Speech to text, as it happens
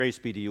Grace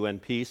be to you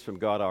and peace from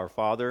God our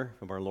Father,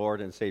 from our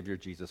Lord and Savior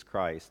Jesus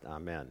Christ.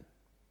 Amen.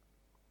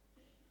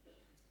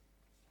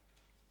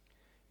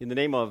 In the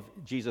name of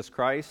Jesus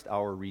Christ,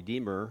 our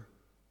Redeemer,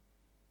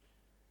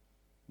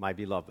 my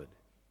beloved.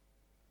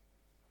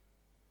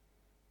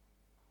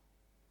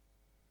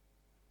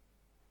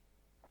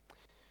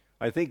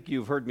 I think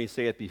you've heard me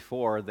say it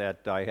before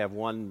that I have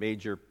one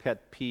major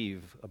pet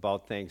peeve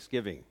about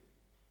Thanksgiving,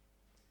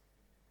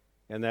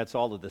 and that's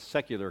all of the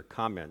secular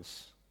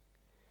comments.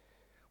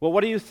 Well,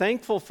 what are you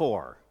thankful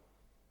for?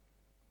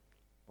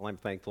 Well, I'm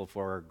thankful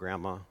for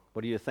Grandma.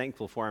 What are you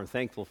thankful for? I'm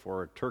thankful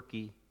for a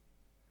turkey.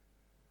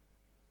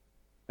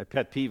 My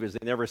pet peeve is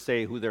they never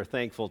say who they're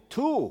thankful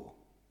to.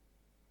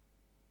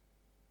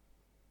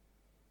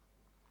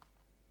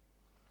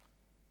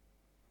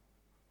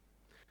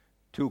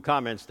 Two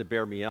comments to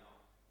bear me up.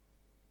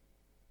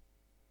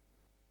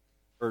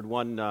 Heard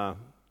one, I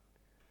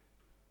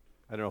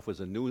don't know if it was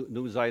a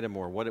news item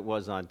or what it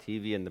was on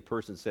TV, and the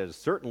person says,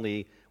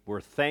 certainly we're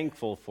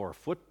thankful for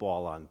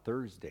football on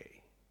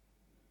Thursday.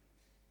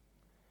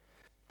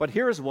 But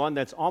here's one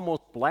that's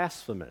almost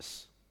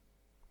blasphemous.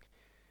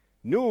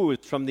 News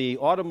from the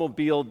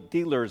Automobile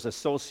Dealers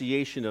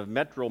Association of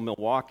Metro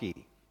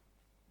Milwaukee.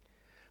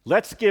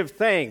 Let's give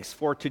thanks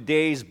for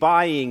today's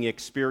buying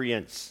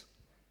experience.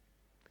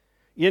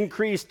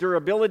 Increased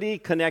durability,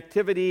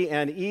 connectivity,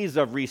 and ease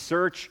of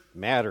research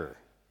matter.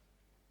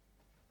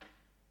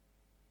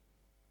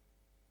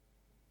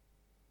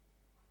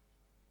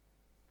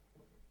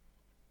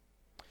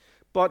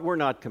 But we're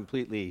not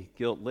completely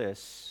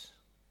guiltless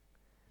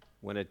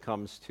when it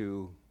comes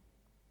to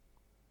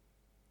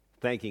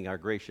thanking our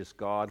gracious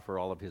God for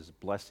all of his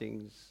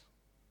blessings.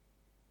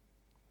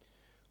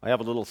 I have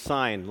a little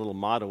sign, a little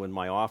motto in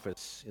my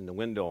office in the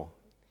window.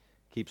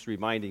 Keeps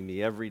reminding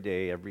me every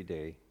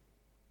day.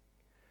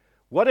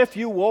 What if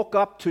you woke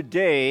up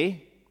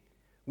today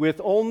with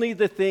only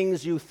the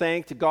things you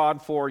thanked God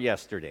for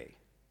yesterday?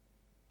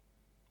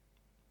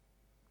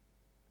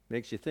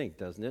 Makes you think,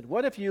 doesn't it?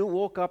 What if you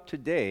woke up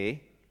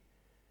today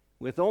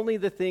with only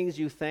the things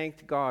you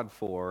thanked God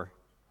for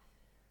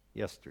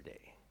yesterday?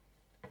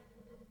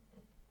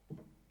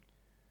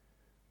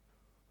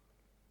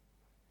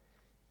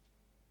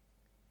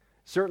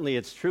 Certainly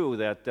it's true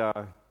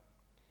that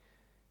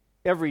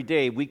every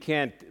day we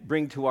can't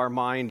bring to our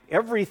mind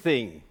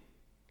everything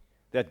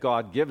that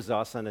God gives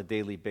us on a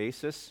daily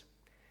basis.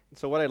 And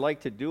so what I'd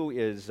like to do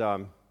is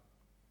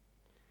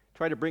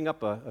try to bring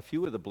up a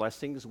few of the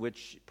blessings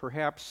which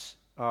perhaps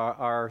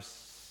are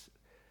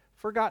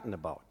forgotten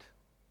about.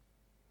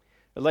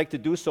 I'd like to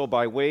do so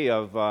by way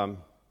of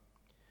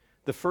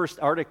the first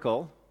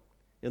article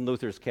in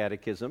Luther's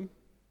Catechism.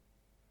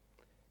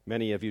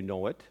 Many of you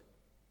know it.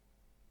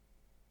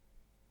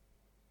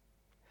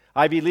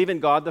 I believe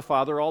in God the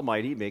Father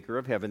Almighty, maker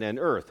of heaven and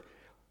earth.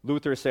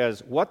 Luther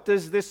says, what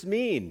does this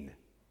mean?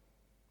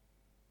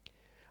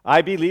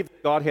 I believe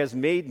that God has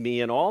made me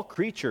and all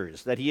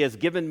creatures, that he has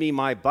given me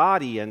my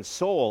body and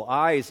soul,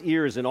 eyes,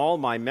 ears, and all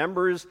my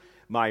members,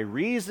 my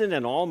reason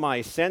and all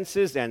my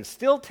senses, and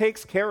still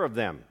takes care of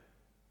them.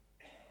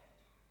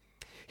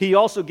 He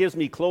also gives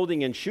me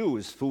clothing and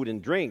shoes, food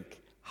and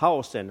drink,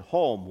 house and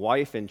home,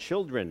 wife and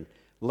children,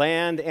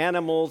 land,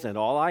 animals, and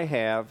all I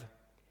have.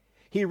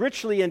 He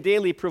richly and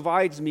daily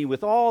provides me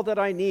with all that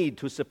I need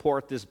to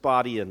support this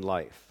body and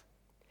life.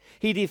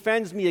 He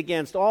defends me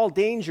against all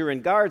danger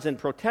and guards and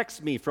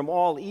protects me from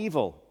all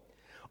evil.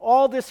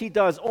 All this he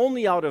does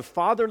only out of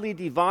fatherly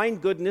divine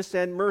goodness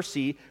and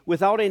mercy,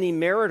 without any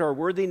merit or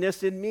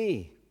worthiness in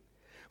me.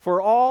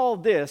 For all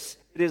this,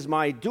 it is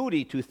my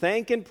duty to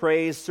thank and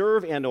praise,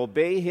 serve and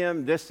obey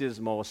him. This is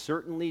most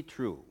certainly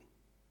true.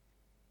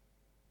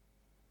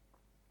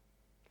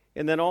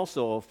 And then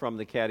also from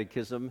the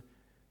Catechism,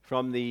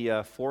 from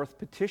the fourth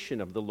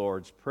petition of the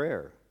Lord's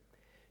Prayer.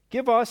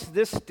 Give us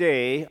this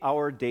day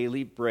our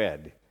daily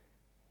bread.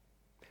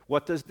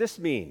 What does this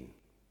mean?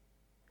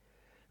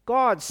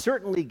 God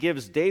certainly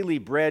gives daily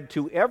bread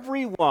to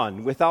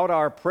everyone without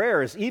our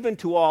prayers, even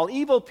to all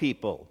evil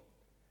people.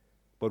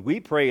 But we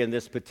pray in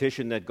this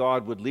petition that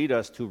God would lead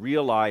us to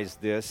realize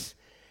this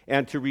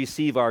and to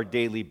receive our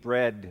daily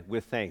bread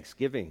with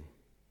thanksgiving.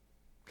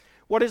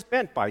 What is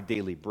meant by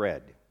daily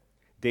bread?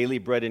 Daily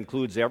bread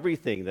includes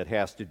everything that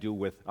has to do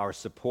with our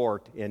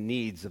support and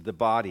needs of the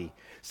body,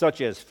 such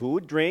as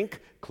food,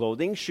 drink,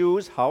 clothing,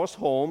 shoes, house,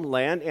 home,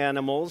 land,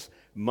 animals,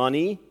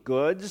 money,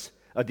 goods,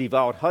 a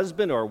devout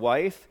husband or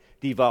wife,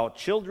 devout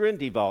children,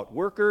 devout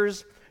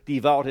workers,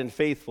 devout and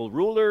faithful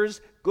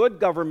rulers, good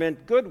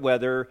government, good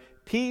weather,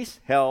 peace,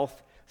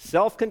 health,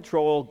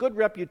 self-control, good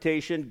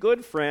reputation,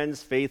 good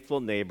friends, faithful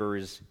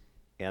neighbors,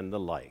 and the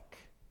like.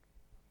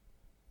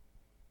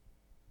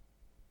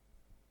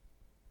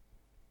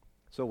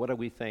 So what are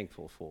we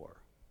thankful for?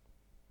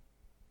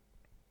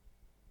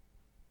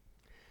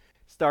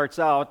 Starts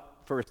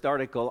out, first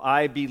article,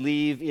 I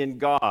believe in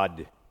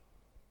God.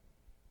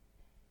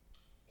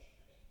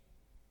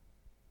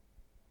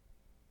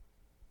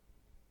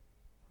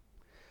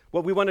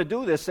 What we want to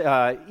do this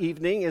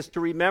evening is to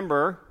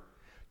remember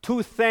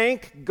to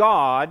thank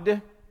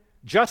God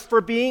just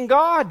for being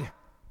God,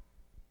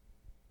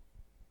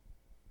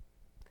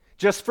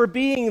 just for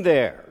being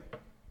there.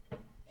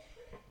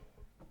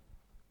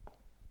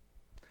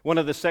 One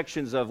of the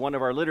sections of one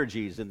of our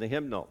liturgies in the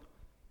hymnal,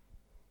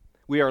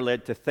 we are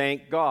led to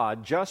thank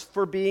God just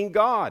for being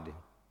God.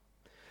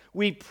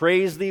 We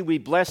praise thee, we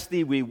bless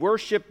thee, we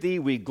worship thee,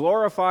 we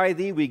glorify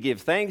thee, we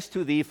give thanks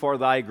to thee for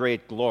thy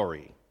great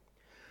glory.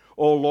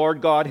 O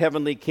Lord God,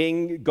 heavenly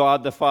King,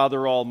 God the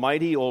Father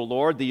Almighty, O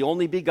Lord, the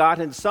only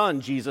begotten Son,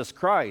 Jesus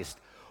Christ.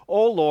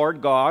 O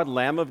Lord God,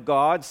 Lamb of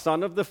God,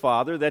 Son of the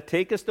Father, that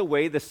takest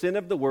away the sin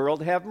of the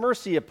world, have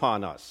mercy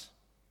upon us.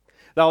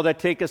 Thou that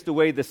takest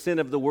away the sin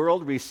of the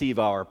world, receive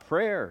our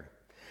prayer.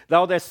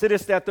 Thou that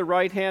sittest at the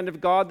right hand of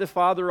God the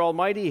Father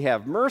Almighty,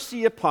 have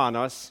mercy upon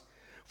us.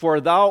 For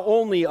thou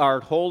only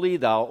art holy,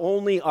 thou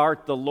only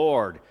art the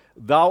Lord.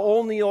 Thou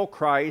only, O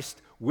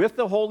Christ, with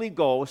the Holy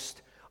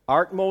Ghost,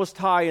 art most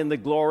high in the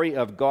glory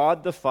of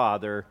God the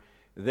Father.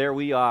 There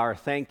we are,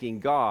 thanking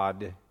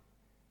God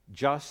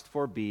just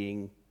for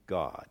being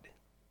God.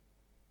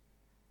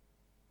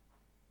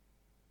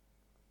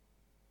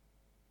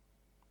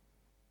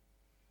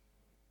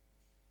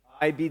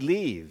 I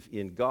believe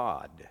in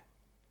God.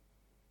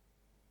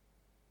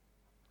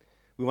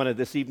 We want to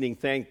this evening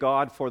thank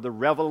God for the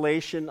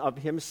revelation of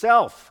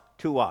himself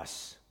to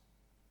us.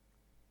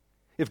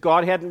 If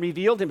God hadn't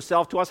revealed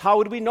himself to us, how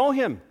would we know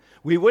him?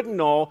 We wouldn't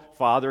know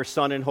Father,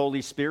 Son, and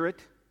Holy Spirit.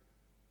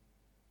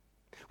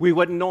 We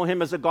wouldn't know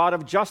him as a God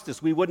of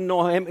justice. We wouldn't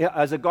know him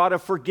as a God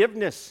of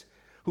forgiveness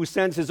who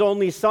sends his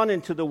only Son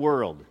into the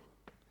world.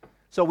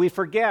 So we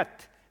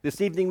forget. This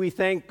evening we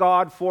thank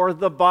God for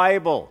the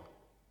Bible,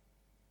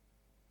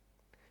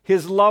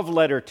 his love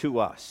letter to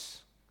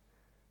us,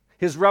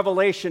 his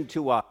revelation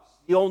to us,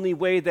 the only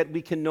way that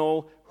we can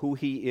know who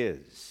he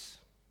is.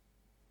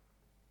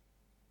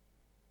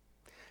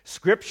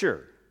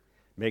 Scripture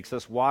makes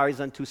us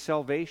wise unto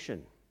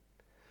salvation,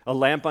 a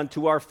lamp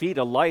unto our feet,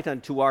 a light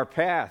unto our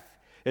path.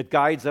 It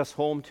guides us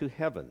home to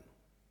heaven.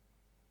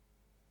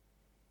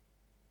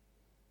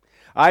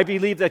 I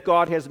believe that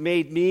God has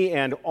made me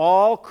and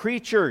all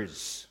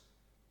creatures.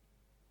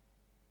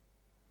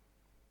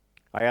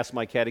 I ask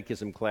my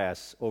catechism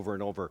class over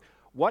and over,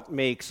 what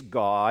makes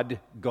God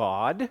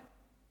God?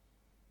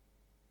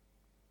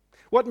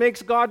 What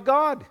makes God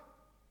God?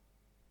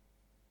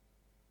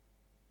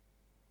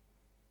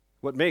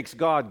 What makes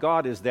God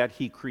God is that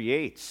he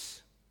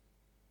creates.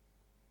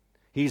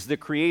 He's the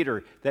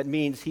creator. That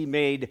means he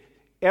made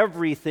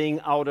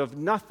everything out of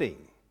nothing.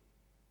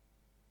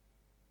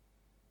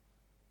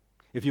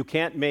 If you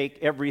can't make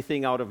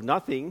everything out of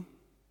nothing,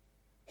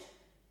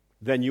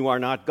 then you are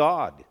not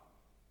God.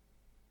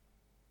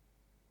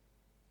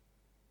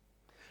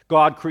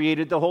 God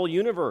created the whole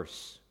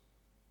universe.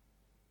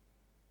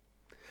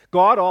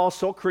 God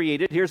also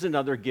created, here's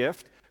another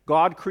gift,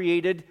 God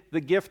created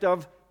the gift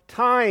of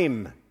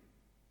time.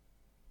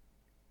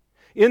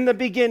 In the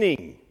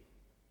beginning,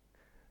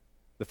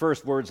 the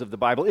first words of the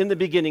Bible, in the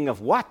beginning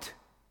of what?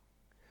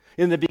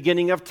 In the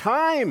beginning of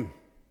time.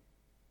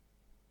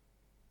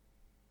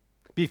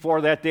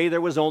 Before that day, there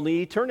was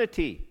only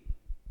eternity.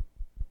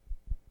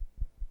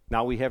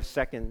 Now we have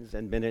seconds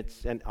and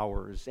minutes and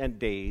hours and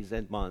days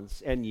and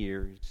months and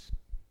years.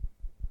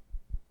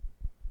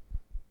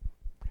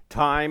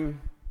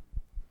 Time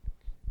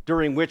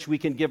during which we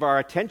can give our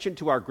attention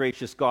to our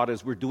gracious God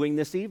as we're doing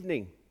this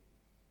evening.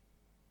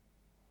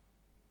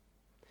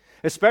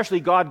 Especially,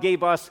 God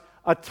gave us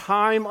a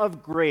time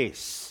of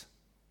grace.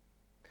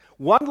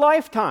 One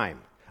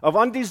lifetime of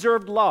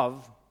undeserved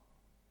love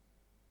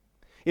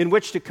in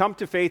which to come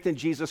to faith in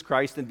Jesus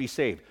Christ and be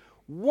saved.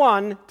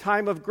 One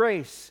time of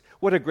grace.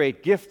 What a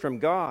great gift from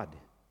God.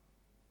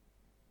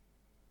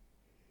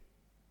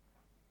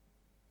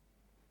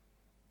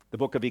 The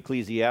book of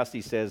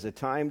Ecclesiastes says, a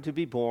time to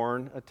be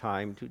born, a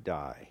time to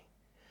die.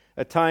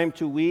 A time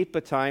to weep,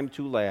 a time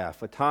to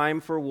laugh. A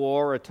time for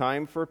war, a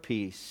time for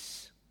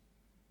peace.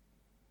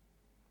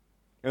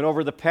 And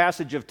over the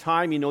passage of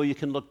time, you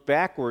can look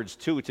backwards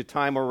too, to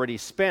time already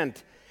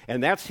spent,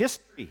 and that's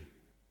history.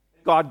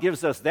 God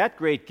gives us that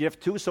great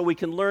gift too, so we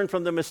can learn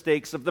from the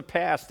mistakes of the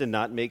past and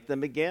not make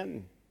them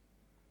again.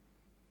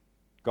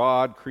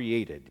 God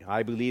created.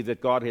 I believe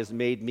that God has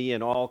made me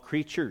and all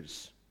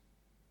creatures.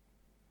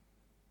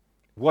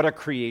 What a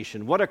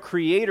creation. What a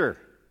creator.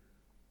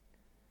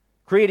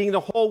 Creating the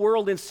whole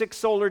world in 6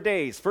 solar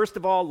days. First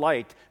of all,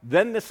 light,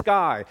 then the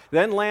sky,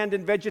 then land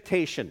and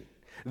vegetation,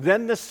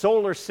 then the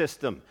solar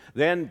system,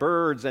 then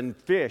birds and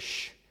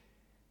fish,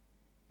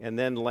 and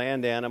then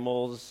land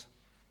animals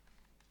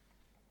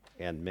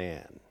and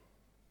man.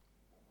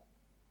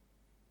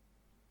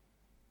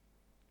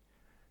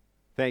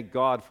 Thank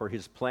God for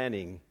his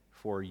planning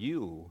for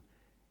you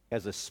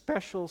as a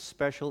special,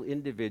 special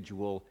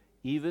individual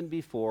even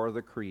before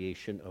the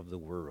creation of the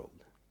world.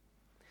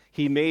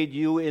 He made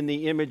you in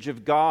the image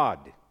of God,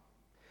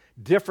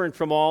 different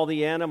from all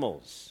the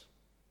animals.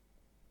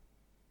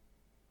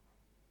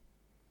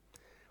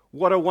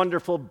 What a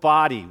wonderful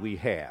body we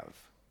have.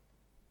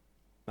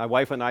 My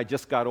wife and I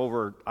just got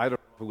over, I don't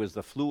know if it was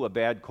the flu, a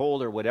bad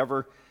cold, or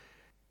whatever.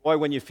 Boy,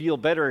 when you feel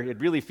better, it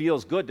really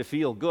feels good to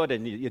feel good,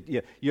 and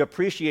you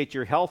appreciate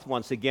your health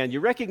once again. You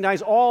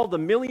recognize all the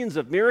millions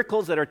of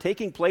miracles that are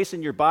taking place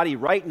in your body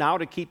right now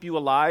to keep you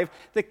alive.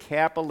 The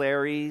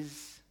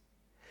capillaries,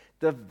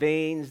 the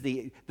veins,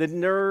 the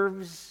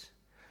nerves,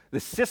 the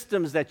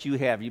systems that you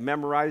have. You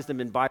memorize them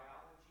in biology.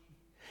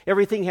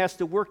 Everything has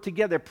to work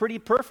together pretty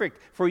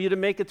perfect for you to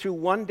make it through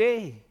one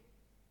day.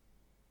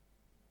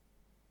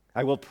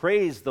 I will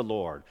praise the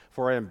Lord,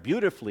 for I am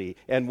beautifully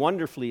and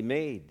wonderfully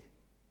made.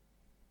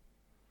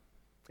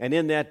 And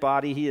in that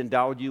body, he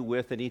endowed you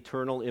with an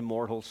eternal,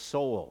 immortal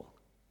soul.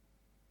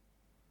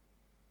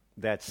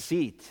 That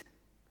seat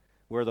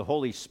where the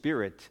Holy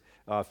Spirit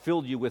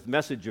filled you with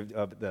message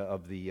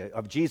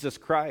of Jesus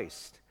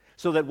Christ,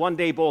 so that one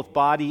day both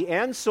body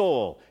and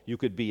soul you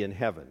could be in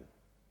heaven.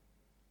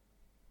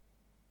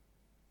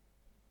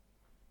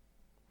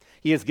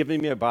 He has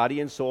given me a body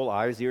and soul,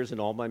 eyes, ears, and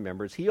all my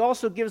members. He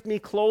also gives me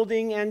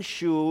clothing and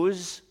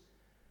shoes,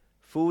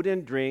 food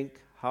and drink,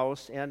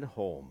 house and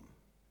home.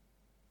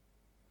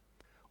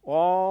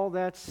 All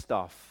that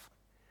stuff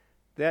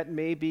that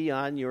may be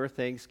on your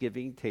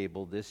Thanksgiving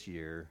table this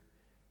year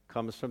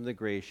comes from the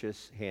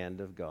gracious hand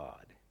of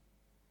God.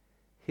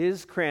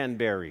 His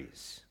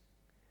cranberries,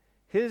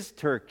 his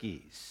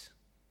turkeys,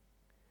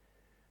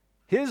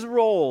 his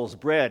rolls,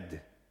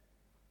 bread.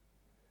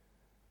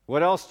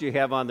 What else do you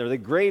have on there? The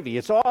gravy.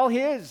 It's all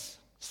his.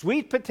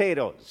 Sweet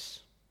potatoes.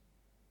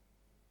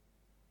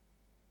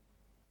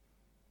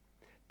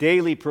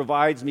 Daily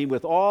provides me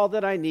with all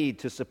that I need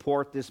to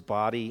support this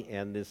body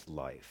and this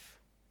life.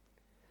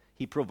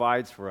 He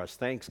provides for us.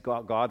 Thanks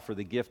God for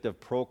the gift of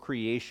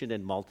procreation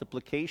and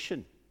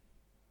multiplication,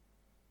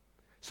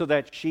 so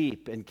that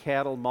sheep and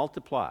cattle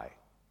multiply,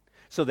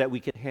 so that we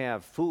can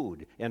have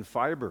food and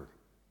fiber.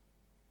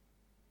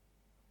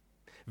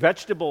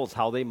 Vegetables,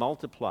 how they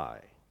multiply.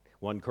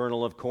 One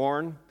kernel of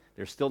corn,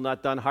 they're still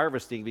not done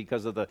harvesting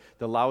because of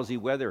the lousy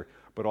weather,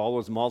 but all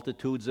those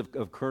multitudes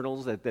of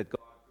kernels that God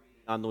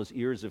on those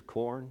ears of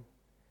corn,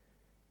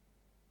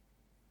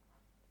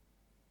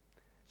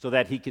 so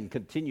that he can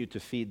continue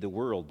to feed the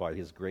world by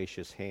his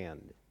gracious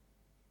hand.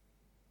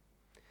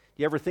 Do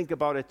you ever think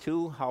about it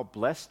too, how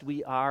blessed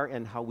we are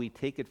and how we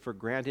take it for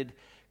granted?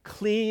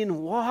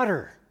 Clean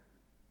water.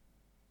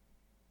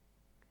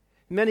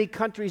 In many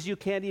countries you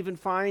can't even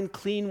find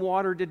clean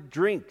water to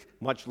drink,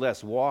 much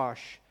less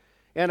wash,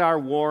 and our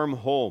warm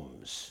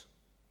homes.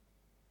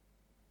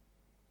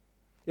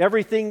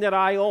 Everything that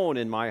I own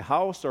in my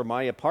house or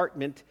my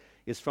apartment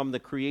is from the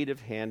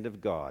creative hand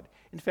of God.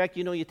 In fact,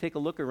 you take a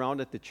look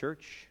around at the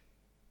church.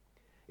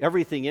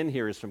 Everything in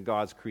here is from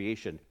God's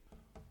creation.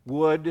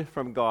 Wood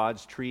from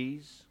God's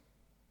trees.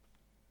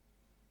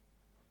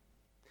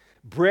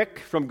 Brick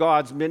from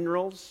God's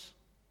minerals.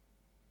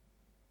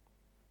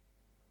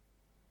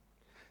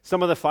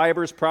 Some of the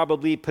fibers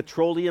probably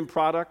petroleum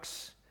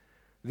products.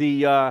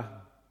 The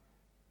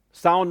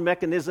sound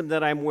mechanism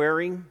that I'm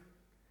wearing,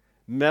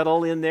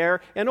 metal in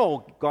there. And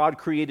God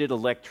created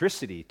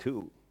electricity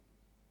too.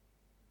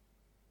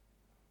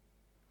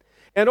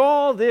 And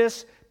all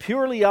this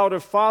purely out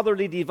of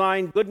fatherly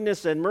divine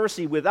goodness and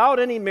mercy, without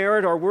any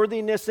merit or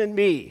worthiness in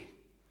me.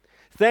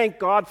 Thank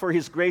God for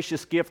his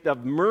gracious gift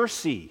of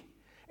mercy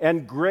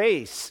and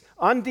grace,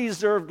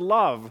 undeserved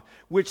love,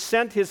 which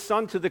sent his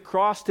Son to the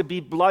cross to be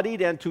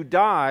bloodied and to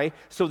die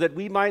so that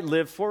we might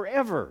live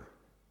forever.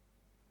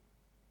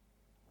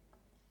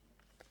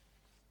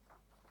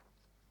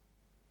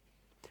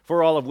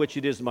 For all of which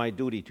it is my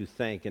duty to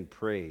thank and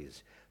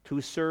praise, to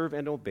serve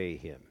and obey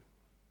him.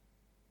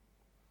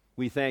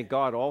 We thank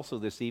God also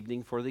this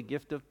evening for the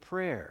gift of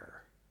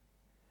prayer,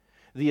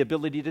 the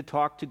ability to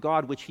talk to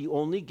God, which he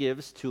only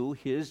gives to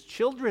his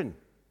children.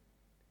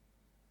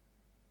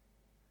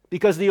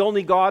 Because the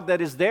only God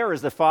that is there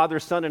is the Father,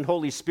 Son, and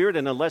Holy Spirit,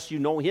 and unless you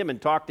know him and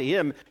talk to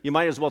him, you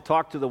might as well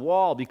talk to the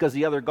wall, because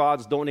the other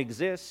gods don't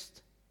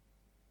exist.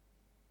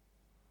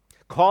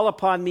 Call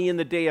upon me in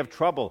the day of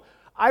trouble.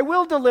 I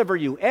will deliver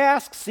you.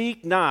 Ask,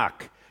 seek,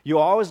 knock. You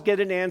always get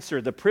an answer.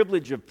 The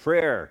privilege of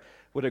prayer.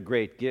 What a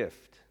great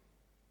gift.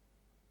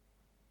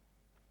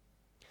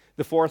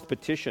 The fourth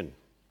petition.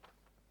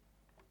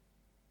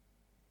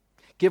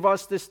 Give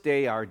us this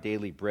day our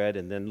daily bread.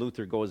 And then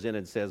Luther goes in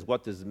and says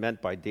what is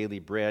meant by daily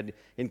bread.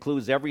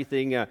 Includes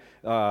everything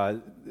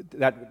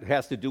that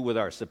has to do with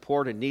our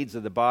support and needs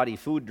of the body.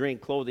 Food,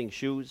 drink, clothing,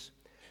 shoes.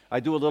 I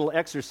do a little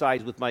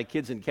exercise with my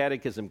kids in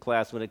catechism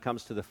class when it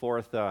comes to the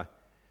fourth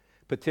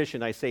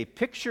petition. I say,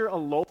 picture a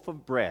loaf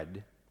of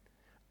bread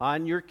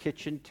on your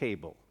kitchen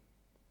table.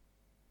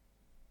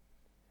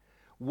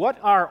 What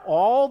are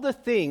all the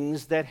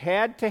things that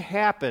had to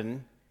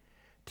happen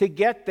to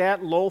get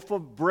that loaf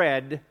of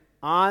bread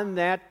on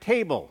that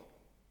table?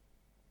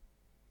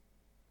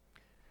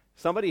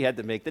 Somebody had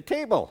to make the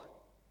table.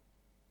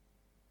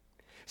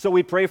 So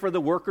we pray for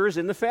the workers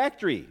in the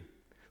factory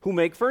who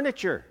make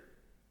furniture.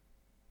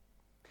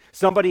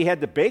 Somebody had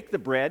to bake the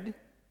bread.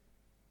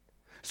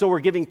 So we're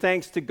giving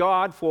thanks to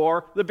God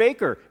for the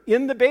baker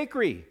in the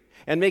bakery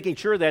and making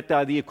sure that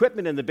the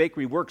equipment in the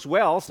bakery works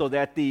well so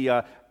that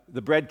the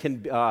bread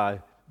can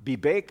be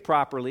baked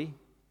properly.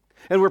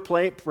 And we're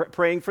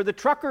praying for the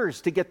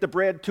truckers to get the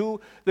bread to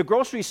the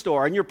grocery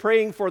store. And you're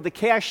praying for the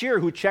cashier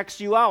who checks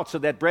you out so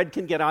that bread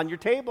can get on your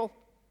table.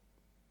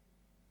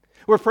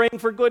 We're praying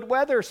for good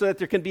weather so that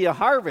there can be a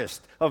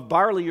harvest of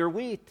barley or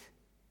wheat.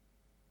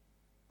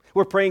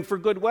 We're praying for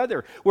good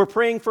weather. We're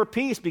praying for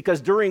peace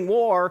because during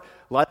war,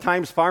 a lot of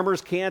times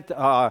farmers can't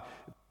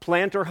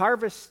plant or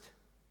harvest.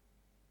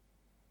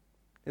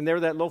 And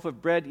there that loaf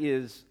of bread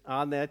is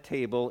on that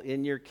table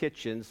in your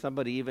kitchen.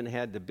 Somebody even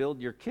had to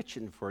build your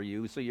kitchen for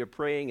you, so you're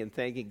praying and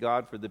thanking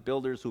God for the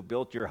builders who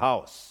built your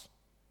house.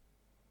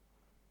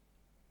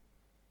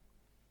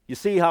 You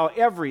see how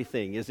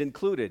everything is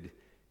included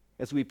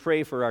as we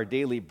pray for our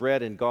daily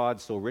bread, and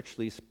God so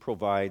richly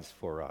provides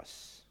for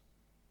us.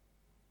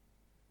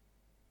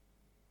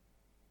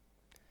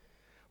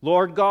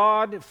 Lord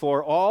God,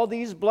 for all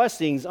these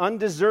blessings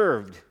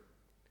undeserved,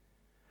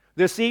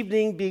 this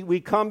evening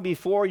we come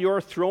before your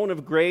throne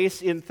of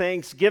grace in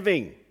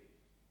thanksgiving.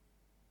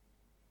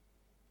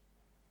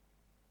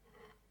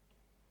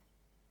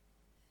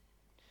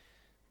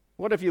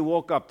 What if you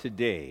woke up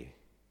today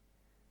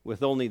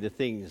with only the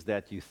things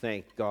that you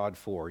thanked God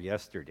for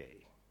yesterday?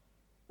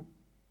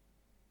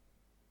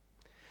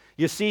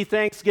 You see,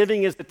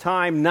 Thanksgiving is the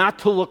time not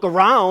to look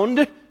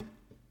around,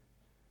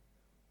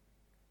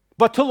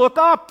 but to look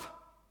up.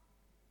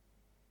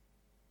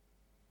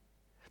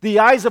 The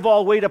eyes of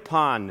all wait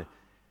upon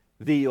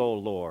thee, O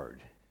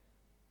Lord.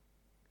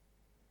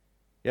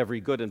 Every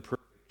good and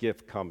perfect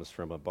gift comes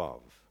from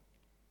above.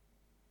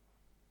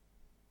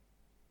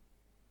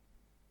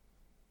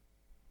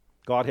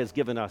 God has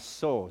given us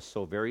so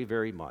very,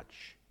 very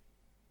much.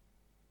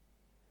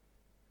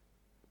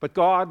 But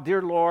God,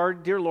 dear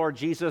Lord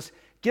Jesus,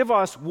 give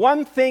us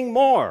one thing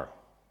more.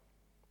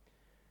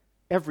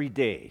 Every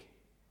day,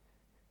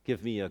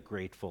 give me a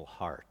grateful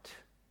heart.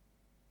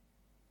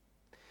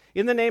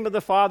 In the name of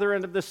the Father,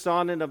 and of the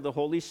Son, and of the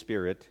Holy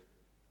Spirit,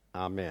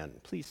 amen. Please